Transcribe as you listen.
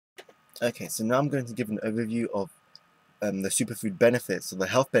Okay, so now I'm going to give an overview of the superfood benefits or the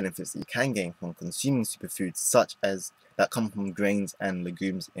health benefits that you can gain from consuming superfoods, such as that come from grains and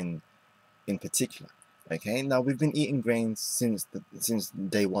legumes in particular. Okay, now we've been eating grains since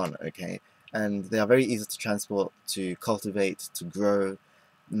day one. Okay, and they are very easy to transport, to cultivate, to grow.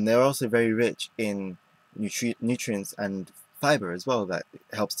 And they're also very rich in nutrients and fiber as well that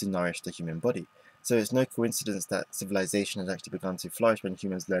helps to nourish the human body. So it's no coincidence that civilization has actually begun to flourish when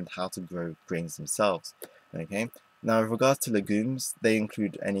humans learned how to grow grains themselves. Okay. Now, with regards to legumes, they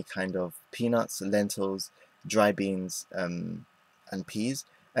include any kind of peanuts, lentils, dry beans, and peas.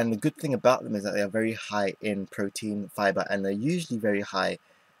 And the good thing about them is that they are very high in protein, fiber, and they're usually very high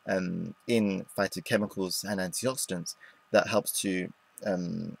in phytochemicals and antioxidants that helps to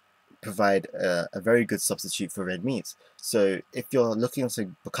provide a very good substitute for red meat. So if you're looking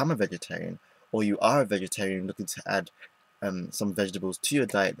to become a vegetarian, or you are a vegetarian looking to add some vegetables to your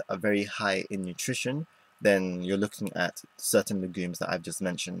diet that are very high in nutrition, then you're looking at certain legumes that I've just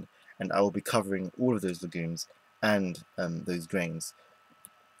mentioned, and I will be covering all of those legumes and those grains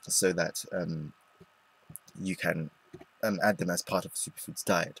so that you can add them as part of a superfood's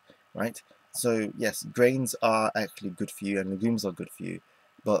diet, right? So yes, grains are actually good for you and legumes are good for you,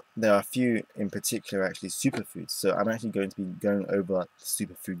 but there are a few in particular actually superfoods. So I'm actually going to be going over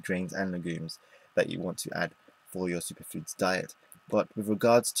superfood grains and legumes that you want to add for your superfoods diet. But with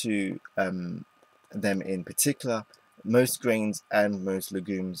regards to them in particular, most grains and most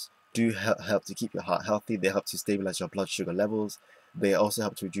legumes do help to keep your heart healthy. They help to stabilize your blood sugar levels. They also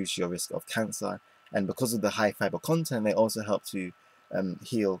help to reduce your risk of cancer. And because of the high fiber content, they also help to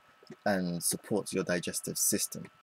heal and support your digestive system.